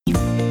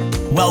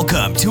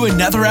Welcome to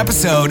another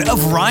episode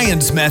of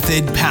Ryan's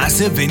Method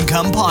Passive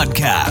Income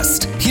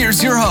Podcast.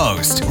 Here's your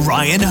host,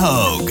 Ryan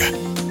Hogue.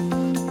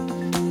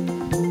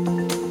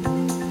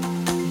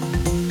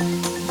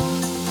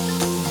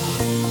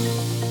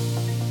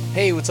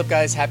 Hey, what's up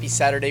guys? Happy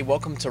Saturday.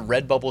 Welcome to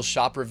Redbubble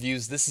Shop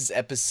Reviews. This is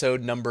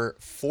episode number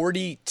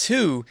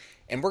 42,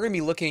 and we're going to be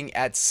looking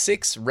at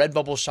 6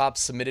 Redbubble shops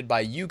submitted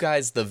by you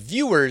guys, the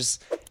viewers,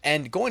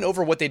 and going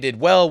over what they did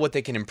well, what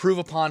they can improve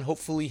upon,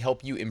 hopefully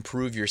help you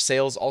improve your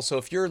sales. Also,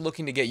 if you're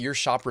looking to get your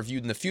shop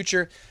reviewed in the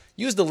future,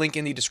 use the link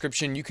in the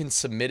description. You can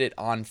submit it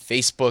on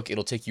Facebook.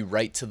 It'll take you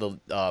right to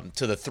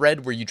the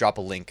thread where you drop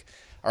a link.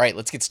 All right,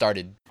 let's get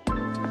started.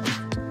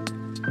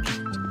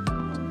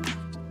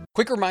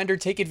 Quick reminder,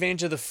 take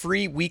advantage of the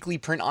free weekly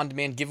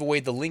print-on-demand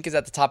giveaway. The link is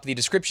at the top of the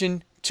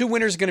description. 2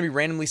 winners are going to be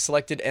randomly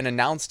selected and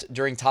announced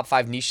during top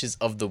 5 niches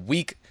of the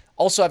week.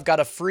 Also, I've got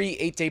a free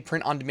 8-day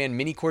print-on-demand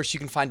mini course. You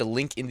can find a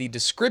link in the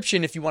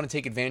description if you want to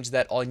take advantage of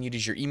that. All you need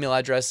is your email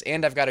address.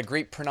 And I've got a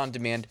great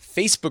print-on-demand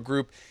Facebook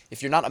group.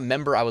 If you're not a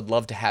member, I would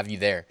love to have you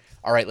there.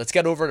 All right, let's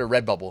get over to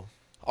Redbubble.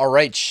 All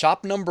right,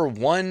 shop number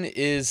 1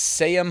 is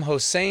Sayam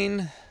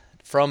Hossain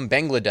from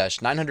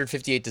Bangladesh,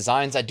 958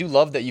 designs. I do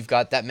love that you've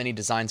got that many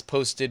designs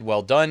posted.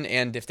 Well done.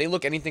 And if they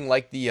look anything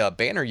like the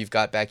banner you've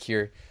got back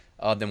here,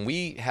 then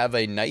we have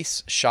a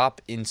nice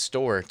shop in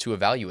store to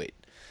evaluate.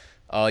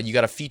 You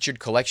got a featured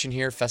collection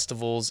here,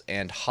 festivals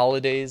and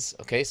holidays.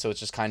 Okay, so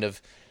it's just kind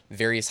of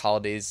various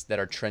holidays that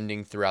are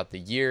trending throughout the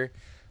year.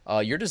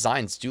 Your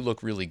designs do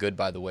look really good,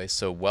 by the way,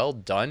 so well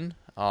done.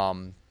 I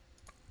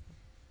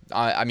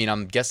mean,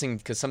 I'm guessing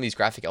because some of these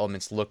graphic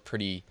elements look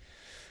pretty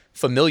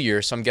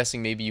familiar, so I'm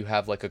guessing maybe you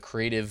have like a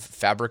Creative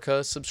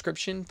Fabrica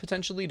subscription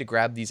potentially to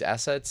grab these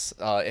assets.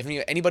 If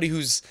anybody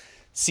who's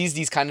sees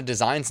these kind of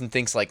designs and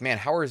thinks like, man,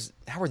 how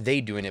are they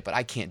doing it, but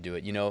I can't do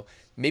it, you know,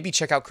 maybe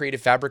check out Creative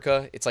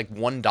Fabrica. It's like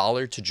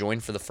 $1 to join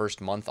for the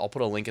first month. I'll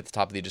put a link at the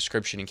top of the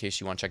description in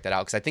case you want to check that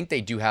out, because I think they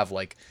do have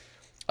like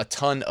a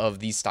ton of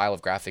these style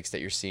of graphics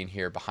that you're seeing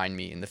here behind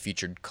me in the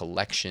featured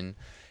collection.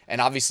 And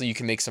obviously you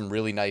can make some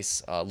really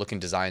nice looking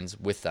designs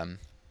with them.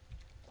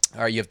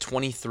 All right, you have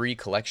 23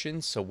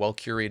 collections, so well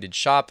curated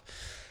shop,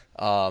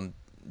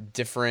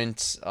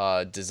 different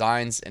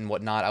designs and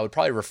whatnot. I would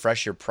probably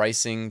refresh your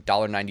pricing,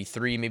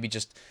 $1.93, maybe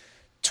just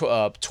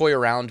toy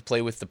around,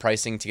 play with the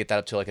pricing to get that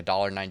up to like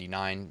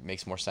 $1.99.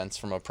 Makes more sense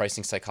from a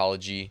pricing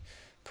psychology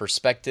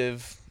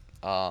perspective.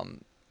 Yeah,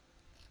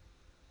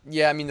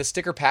 I mean the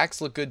sticker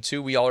packs look good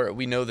too. We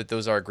know that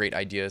those are a great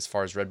idea as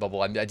far as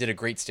Redbubble. I did a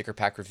great sticker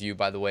pack review,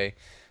 by the way,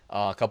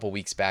 a couple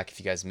weeks back. If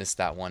you guys missed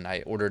that one,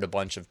 I did a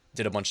bunch of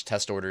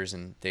test orders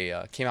and they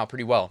came out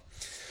pretty well.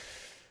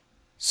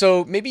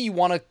 So maybe you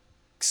want to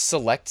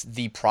select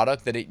the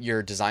product that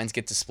your designs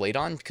get displayed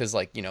on, because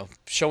like, you know,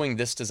 showing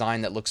this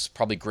design that looks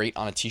probably great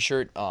on a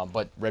t-shirt,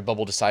 but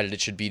Redbubble decided it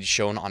should be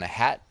shown on a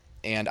hat,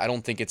 and I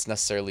don't think it's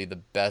necessarily the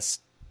best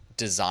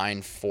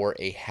design for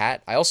a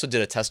hat. I also did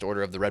a test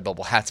order of the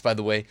Redbubble hats, by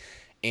the way,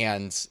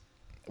 and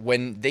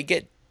when they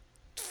get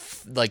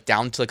like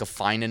down to like a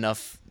fine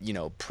enough, you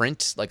know,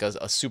 print, like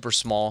a super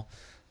small,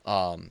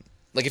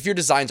 like if your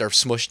designs are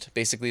smushed,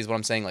 basically is what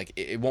I'm saying, like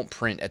it won't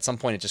print. At some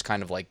point it just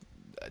kind of like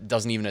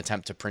doesn't even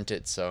attempt to print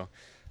it, so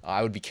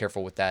I would be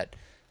careful with that.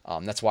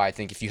 That's why I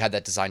think if you had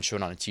that design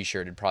shown on a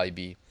t-shirt, it'd probably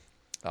be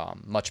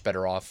much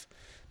better off.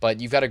 But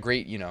you've got a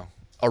great, you know,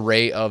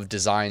 array of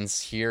designs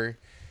here.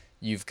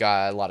 You've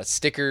got a lot of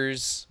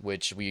stickers,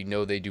 which we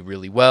know they do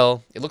really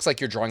well. It looks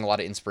like you're drawing a lot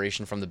of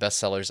inspiration from the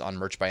bestsellers on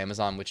Merch by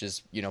Amazon, which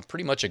is, you know,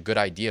 pretty much a good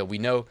idea. We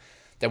know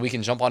that we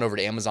can jump on over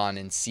to Amazon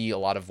and see a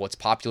lot of what's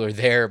popular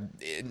there,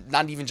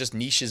 not even just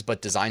niches,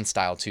 but design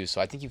style too. So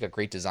I think you've got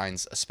great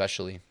designs,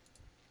 especially.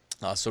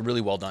 So really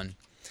well done.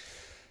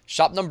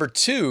 Shop number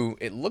 2,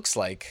 it looks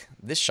like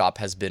this shop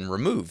has been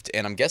removed,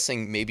 and I'm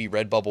guessing maybe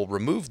Redbubble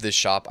removed this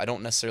shop. I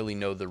don't necessarily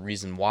know the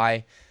reason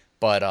why,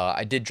 but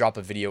I did drop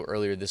a video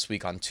earlier this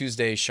week on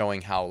Tuesday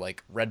showing how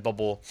like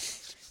Redbubble,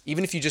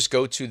 even if you just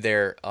go to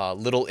their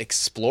little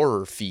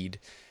Explorer feed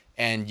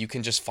and you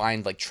can just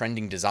find like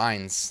trending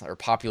designs or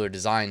popular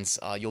designs,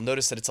 you'll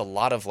notice that it's a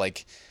lot of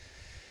like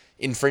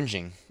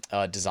infringing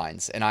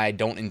designs, and I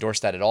don't endorse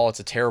that at all. It's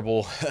a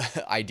terrible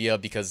idea,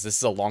 because this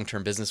is a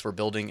long-term business we're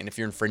building, and if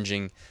you're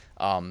infringing,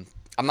 I'm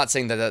not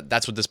saying that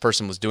that's what this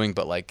person was doing,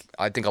 but like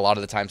I think a lot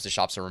of the times the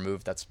shops are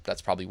removed.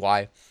 That's probably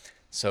why.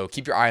 So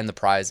keep your eye on the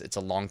prize. It's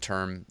a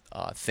long-term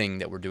thing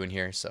that we're doing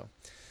here. So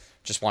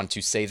just wanted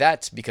to say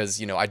that, because,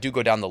 you know, I do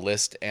go down the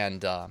list,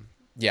 and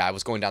yeah, I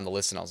was going down the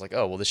list and I was like,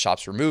 oh, well, this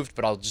shop's removed,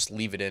 but I'll just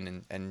leave it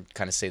in and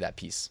kind of say that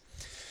piece.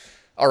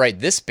 All right,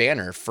 this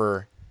banner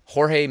for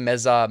Jorge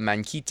Meza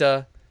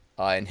Manquita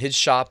and his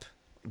shop,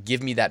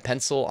 Give Me That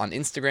Pencil on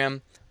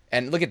Instagram.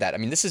 And look at that. I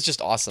mean, this is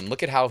just awesome.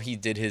 Look at how he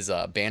did his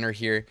banner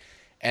here.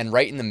 And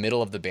right in the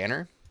middle of the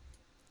banner,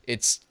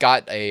 it's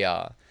got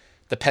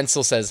the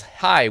pencil says,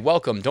 "Hi,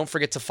 welcome. Don't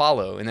forget to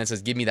follow." And then it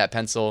says, "Give me that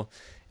pencil."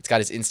 It's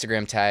got his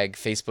Instagram tag,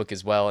 Facebook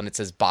as well. And it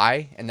says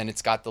buy. And then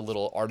it's got the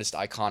little artist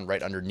icon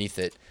right underneath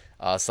it.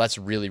 So that's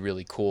really,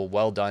 really cool.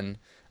 Well done,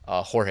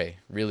 Jorge.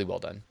 Really well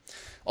done.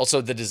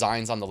 Also, the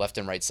designs on the left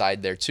and right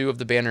side there too of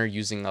the banner,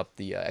 using up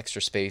the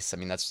extra space. I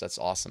mean, that's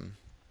awesome.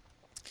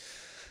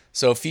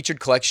 So featured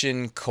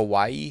collection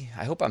Kawaii.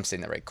 I hope I'm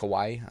saying that right.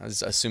 Kawaii. I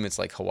assume it's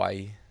like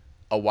Hawaii,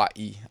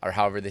 or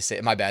however they say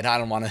it. My bad. I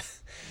don't want to.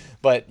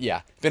 But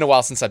yeah, been a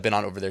while since I've been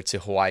on over there to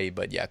Hawaii.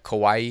 But yeah,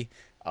 Kawaii.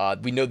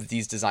 We know that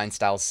these design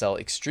styles sell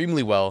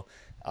extremely well.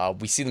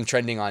 We see them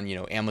trending on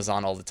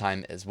Amazon all the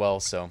time as well.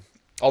 So,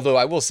 although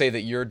I will say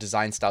that your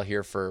design style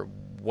here for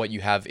what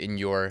you have in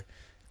your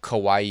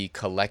Kawaii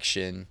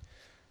collection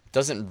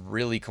doesn't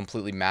really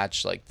completely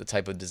match like the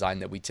type of design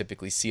that we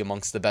typically see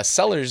amongst the best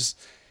sellers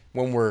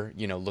when we're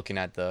looking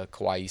at the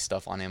Kawaii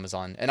stuff on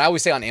Amazon. And I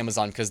always say on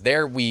Amazon because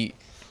there we,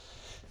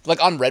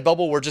 like on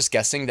Redbubble, we're just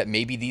guessing that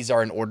maybe these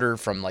are in order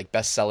from like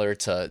bestseller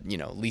to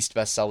least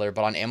bestseller,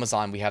 but on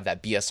Amazon we have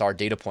that BSR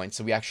data point,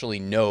 so we actually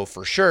know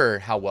for sure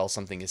how well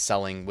something is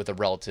selling with a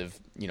relative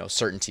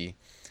certainty.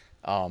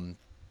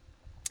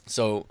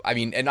 So I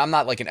mean, and I'm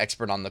not like an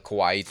expert on the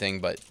Kawaii thing,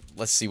 but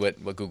let's see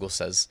what Google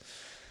says.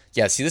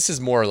 Yeah, see, this is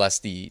more or less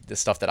the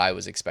stuff that I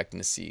was expecting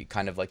to see,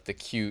 kind of like the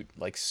cute,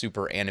 like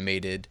super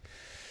animated.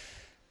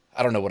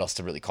 I don't know what else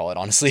to really call it,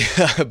 honestly,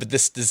 but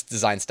this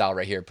design style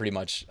right here pretty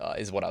much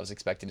is what I was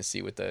expecting to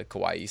see with the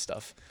Kawaii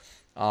stuff.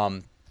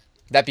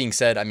 That being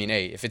said, I mean,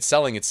 hey, if it's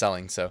selling, it's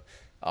selling. So,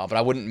 but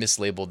I wouldn't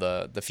mislabel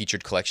the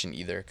featured collection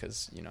either,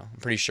 because I'm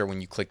pretty sure when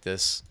you click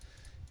this,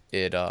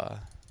 it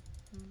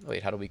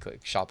wait, how do we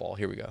click shop all?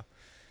 Here we go.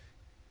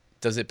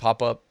 Does it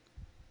pop up?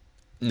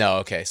 No,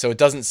 okay. So it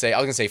doesn't say. I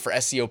was gonna say for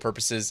SEO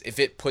purposes, if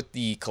it put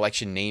the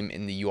collection name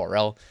in the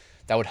URL,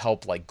 that would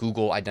help like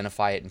Google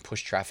identify it and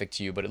push traffic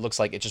to you. But it looks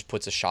like it just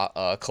puts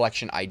a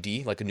collection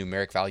ID, like a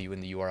numeric value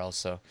in the URL.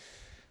 So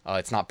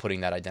it's not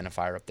putting that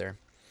identifier up there.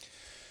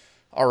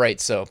 All right.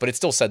 So, but it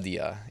still said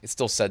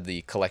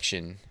the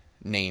collection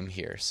name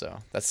here. So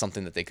that's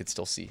something that they could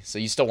still see. So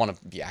you still want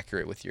to be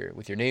accurate with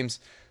your names.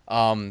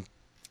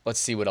 Let's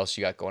see what else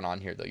you got going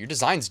on here though. Your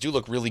designs do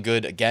look really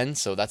good again.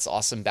 So that's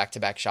awesome.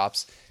 Back-to-back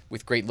shops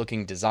with great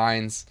looking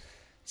designs.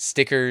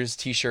 Stickers,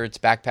 t-shirts,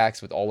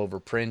 backpacks with all over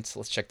print.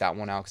 Let's check that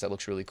one out because that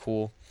looks really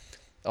cool.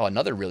 Oh,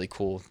 another really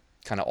cool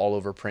kind of all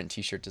over print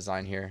t-shirt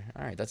design here.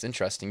 All right, that's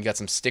interesting. You got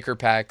some sticker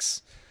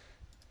packs,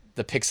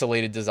 the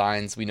pixelated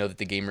designs. We know that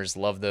the gamers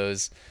love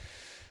those.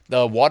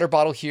 The water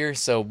bottle here.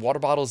 So water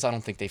bottles, I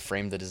don't think they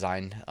framed the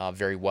design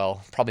very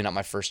well. Probably not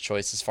my first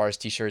choice as far as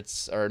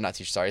t-shirts, or not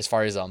t-shirts, sorry, as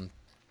far as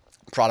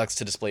products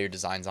to display your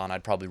designs on.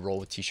 I'd probably roll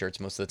with t-shirts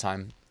most of the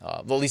time.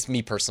 Well, at least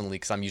me personally,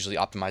 because I'm usually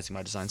optimizing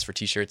my designs for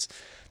t-shirts.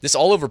 This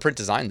all over print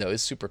design though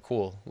is super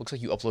cool. Looks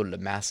like you uploaded a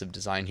massive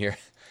design here,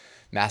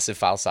 massive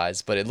file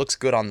size, but it looks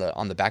good on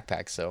the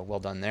backpack. So well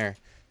done there.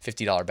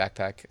 $50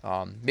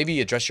 backpack.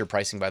 Maybe address your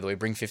pricing, by the way.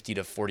 Bring 50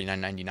 to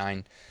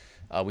 $49.99.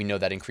 We know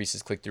that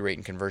increases click-through rate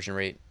and conversion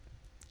rate.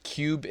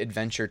 Cube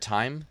Adventure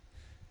Time.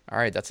 All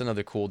right, that's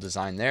another cool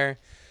design there.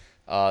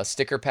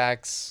 Sticker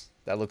packs.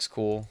 That looks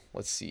cool.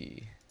 Let's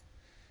see.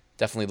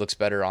 Definitely looks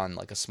better on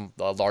like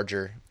a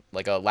larger,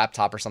 like a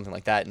laptop or something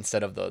like that,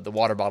 instead of the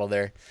water bottle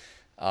there.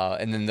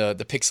 And then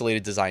the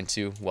pixelated design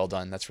too. Well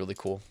done. That's really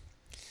cool.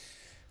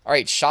 All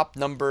right, shop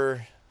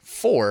number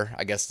 4.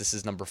 I guess this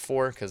is number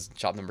 4 because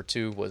shop number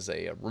 2 was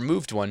a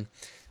removed one.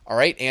 All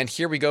right, and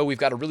here we go. We've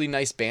got a really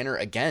nice banner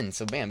again.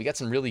 So, man, we got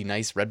some really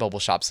nice Redbubble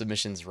shop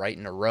submissions right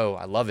in a row.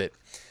 I love it.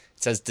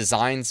 It says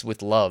Designs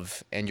with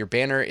Love. And your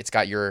banner, it's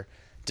got your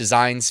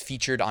designs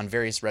featured on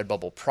various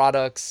Redbubble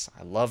products.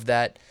 I love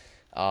that.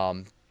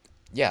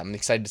 Yeah, I'm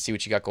excited to see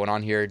what you got going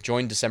on here.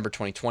 Joined December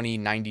 2020,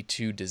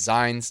 92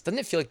 designs. Doesn't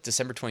it feel like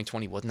December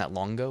 2020 wasn't that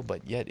long ago?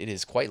 But yet it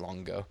is quite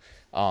long ago.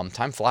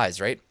 Time flies,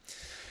 right?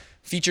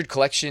 Featured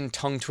collection,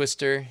 Tongue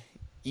Twister,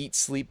 Eat,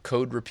 Sleep,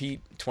 Code,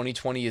 Repeat.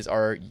 2020 is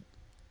our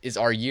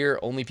year.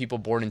 Only people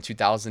born in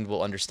 2000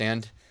 will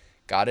understand.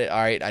 Got it. All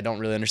right. I don't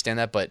really understand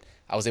that, but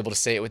I was able to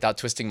say it without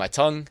twisting my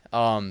tongue.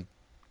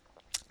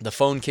 The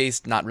phone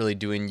case, not really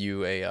doing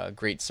you a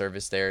great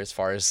service there as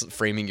far as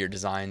framing your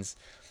designs.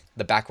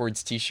 The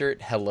backwards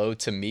t-shirt, hello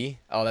to me.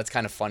 Oh, that's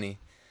kind of funny.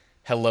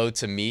 Hello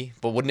to me.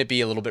 But wouldn't it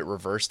be a little bit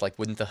reversed? Like,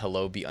 wouldn't the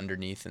hello be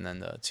underneath and then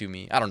the to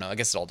me? I don't know. I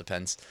guess it all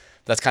depends.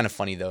 That's kind of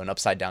funny, though. An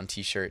upside down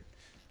t-shirt.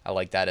 I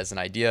like that as an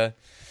idea.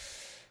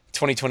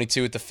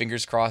 2022 with the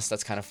fingers crossed.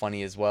 That's kind of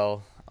funny as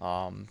well.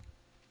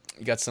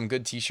 You got some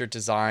good t-shirt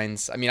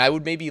designs. I mean, I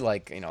would maybe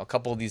like, a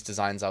couple of these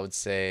designs, I would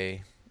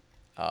say,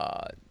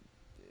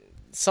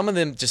 some of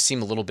them just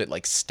seem a little bit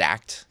like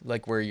stacked,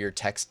 like where your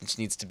text just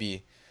needs to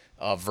be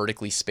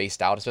vertically spaced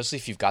out, especially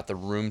if you've got the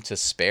room to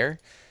spare.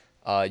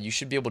 You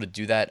should be able to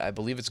do that. I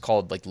believe it's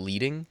called like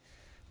leading,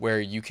 where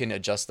you can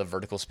adjust the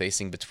vertical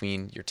spacing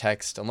between your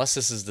text, unless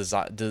this is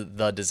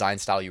the design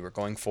style you were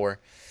going for.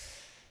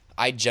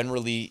 I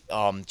generally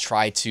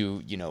try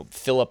to,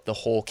 fill up the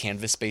whole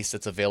canvas space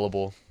that's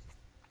available.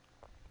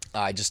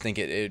 I just think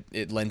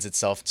it lends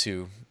itself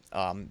to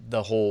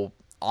the whole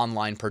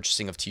online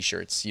purchasing of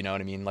t-shirts. You know what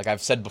I mean? Like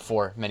I've said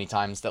before many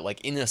times that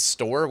like in a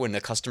store, when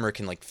the customer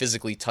can like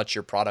physically touch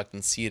your product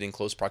and see it in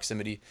close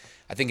proximity,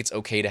 I think it's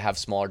okay to have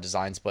smaller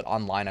designs. But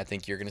online, I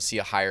think you're going to see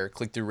a higher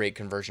click-through rate,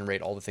 conversion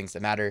rate, all the things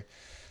that matter.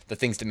 the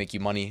things that make you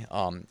money.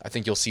 I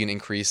think you'll see an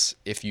increase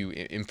if you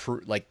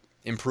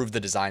improve the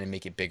design and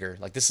make it bigger.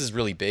 Like this is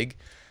really big.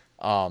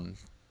 And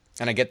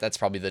I get that's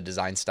probably the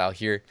design style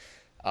here.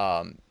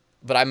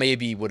 But I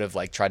maybe would have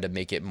like tried to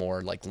make it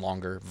more like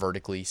longer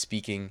vertically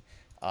speaking,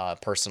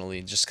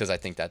 personally, just because I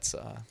think that's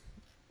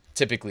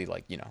typically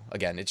like,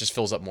 again, it just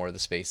fills up more of the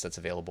space that's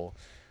available.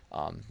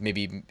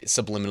 Maybe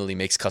subliminally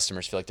makes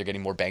customers feel like they're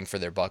getting more bang for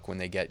their buck when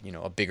they get,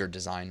 a bigger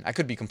design. I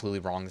could be completely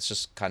wrong. It's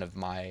just kind of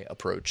my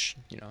approach.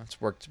 It's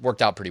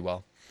worked out pretty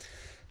well.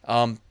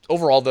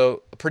 Overall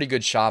though, a pretty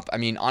good shop. I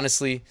mean,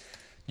 honestly,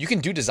 you can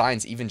do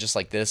designs even just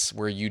like this,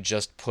 where you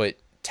just put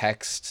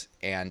text,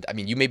 and I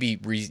mean, you maybe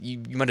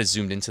you might have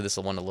zoomed into this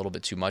one a little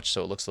bit too much,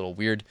 so it looks a little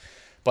weird.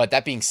 But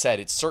that being said,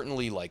 it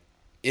certainly like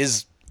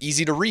is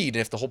easy to read.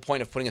 If the whole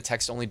point of putting a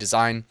text only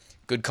design,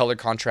 good color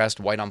contrast,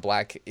 white on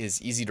black,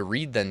 is easy to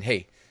read, then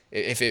hey,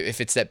 if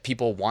it's that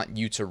people want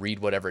you to read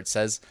whatever it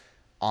says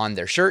on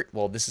their shirt,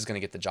 well, this is going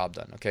to get the job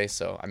done. Okay,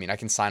 so I mean, I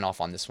can sign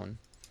off on this one.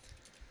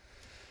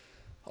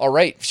 All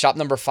right, shop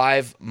number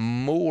 5,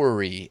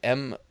 Mori,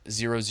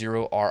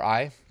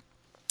 M00RI.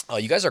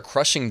 You guys are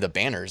crushing the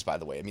banners, by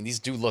the way. I mean, these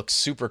do look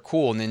super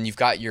cool. And then you've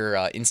got your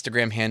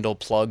Instagram handle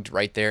plugged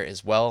right there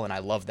as well. And I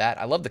love that.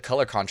 I love the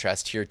color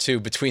contrast here too,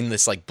 between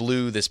this like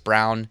blue, this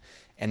brown,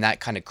 and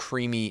that kind of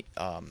creamy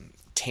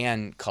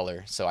tan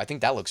color. So I think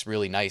that looks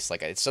really nice.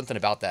 Like it's something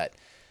about that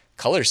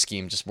color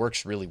scheme just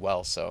works really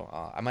well. So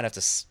I might have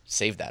to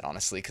save that,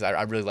 honestly, because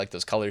I really like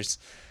those colors.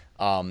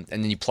 And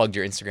then you plugged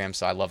your Instagram,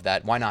 so I love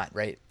that. Why not,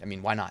 right? I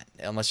mean, why not?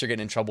 Unless you're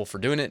getting in trouble for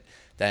doing it,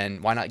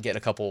 then why not get a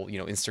couple,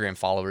 Instagram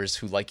followers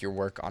who like your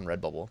work on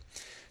Redbubble?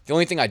 The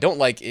only thing I don't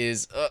like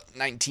is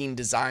 19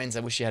 designs. I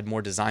wish you had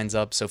more designs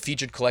up. So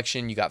featured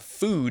collection, you got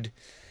food,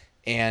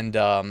 and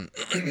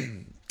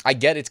I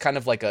get it's kind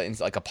of like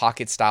a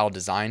pocket style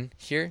design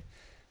here,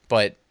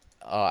 but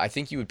I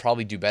think you would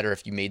probably do better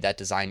if you made that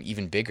design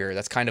even bigger.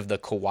 That's kind of the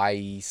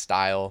kawaii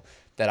style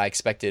that I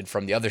expected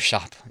from the other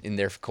shop in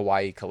their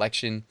kawaii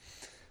collection.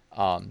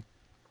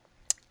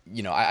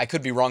 I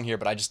could be wrong here,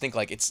 but I just think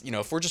like it's,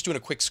 if we're just doing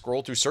a quick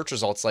scroll through search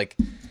results, like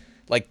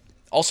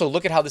also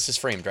look at how this is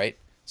framed, right?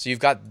 So you've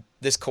got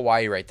this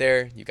kawaii right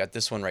there, you've got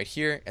this one right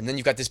here, and then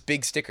you've got this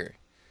big sticker.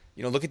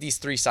 Look at these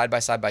 3 side by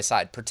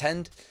side.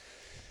 Pretend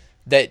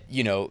that,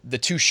 the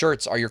 2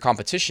 shirts are your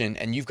competition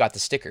and you've got the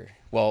sticker.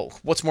 Well,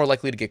 what's more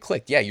likely to get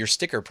clicked? Yeah, your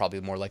sticker probably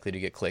more likely to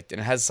get clicked. And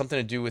it has something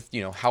to do with,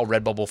 how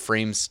Redbubble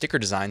frames sticker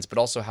designs, but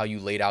also how you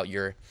laid out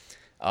your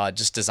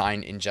just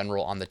design in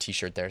general on the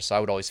t-shirt there. So I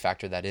would always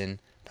factor that in.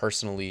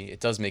 Personally, it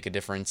does make a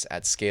difference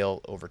at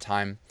scale over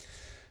time.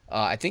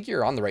 I think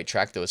you're on the right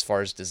track though as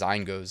far as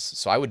design goes.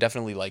 So I would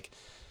definitely like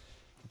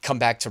come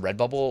back to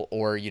Redbubble,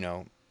 or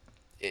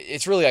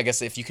it's really, I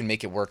guess, if you can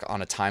make it work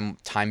on a time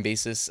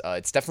basis.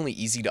 It's definitely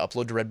easy to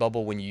upload to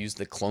Redbubble when you use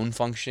the clone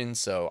function.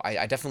 So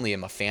I definitely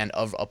am a fan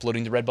of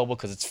uploading to Redbubble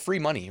because it's free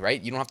money, right?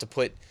 You don't have to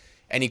put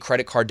any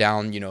credit card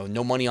down,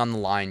 no money on the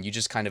line. You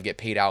just kind of get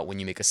paid out when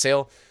you make a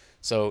sale.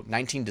 So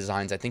 19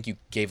 designs, I think you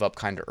gave up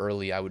kind of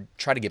early. I would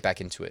try to get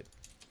back into it.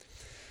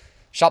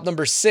 Shop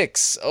number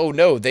 6. Oh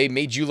no, they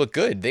made you look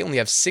good. They only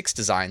have 6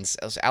 designs.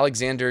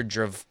 Alexander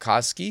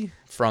Dravkovsky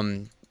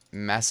from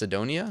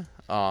Macedonia.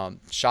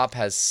 Shop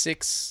has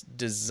 6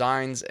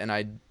 designs,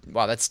 and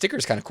wow, that sticker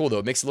is kind of cool though.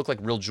 It makes it look like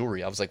real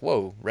jewelry. I was like,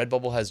 whoa,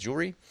 Redbubble has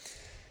jewelry?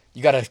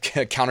 You got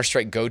a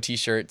Counter-Strike Go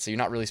t-shirt, so you're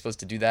not really supposed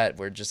to do that.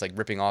 We're just like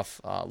ripping off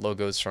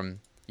logos from,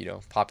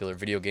 popular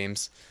video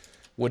games.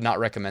 Would not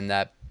recommend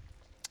that.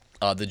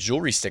 The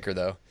jewelry sticker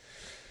though,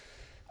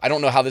 I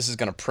don't know how this is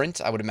going to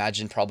print. I would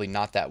imagine probably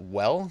not that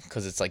well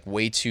because it's like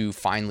way too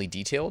finely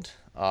detailed.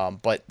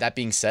 But that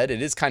being said,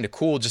 it is kind of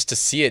cool just to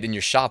see it in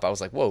your shop. I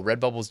was like, whoa,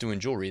 Redbubble's doing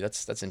jewelry.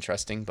 That's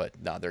interesting, but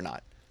no, they're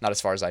not. Not as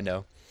far as I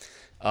know.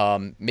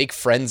 Make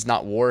friends,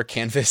 not war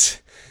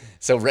canvas.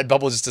 So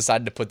Redbubble just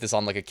decided to put this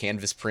on like a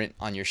canvas print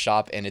on your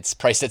shop, and it's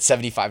priced at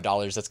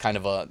 $75. That's kind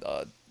of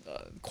a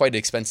quite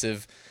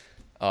expensive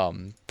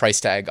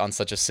price tag on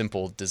such a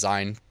simple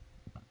design.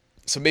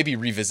 So maybe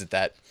revisit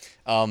that.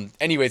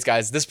 Anyways,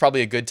 guys, this is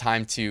probably a good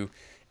time to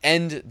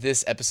end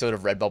this episode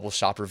of Redbubble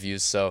Shop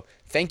Reviews. So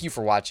thank you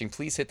for watching.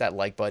 Please hit that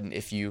like button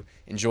if you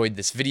enjoyed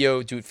this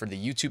video. Do it for the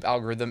YouTube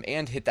algorithm,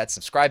 and hit that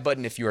subscribe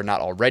button if you are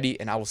not already.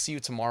 And I will see you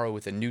tomorrow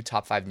with a new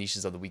top 5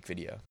 niches of the week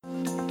video.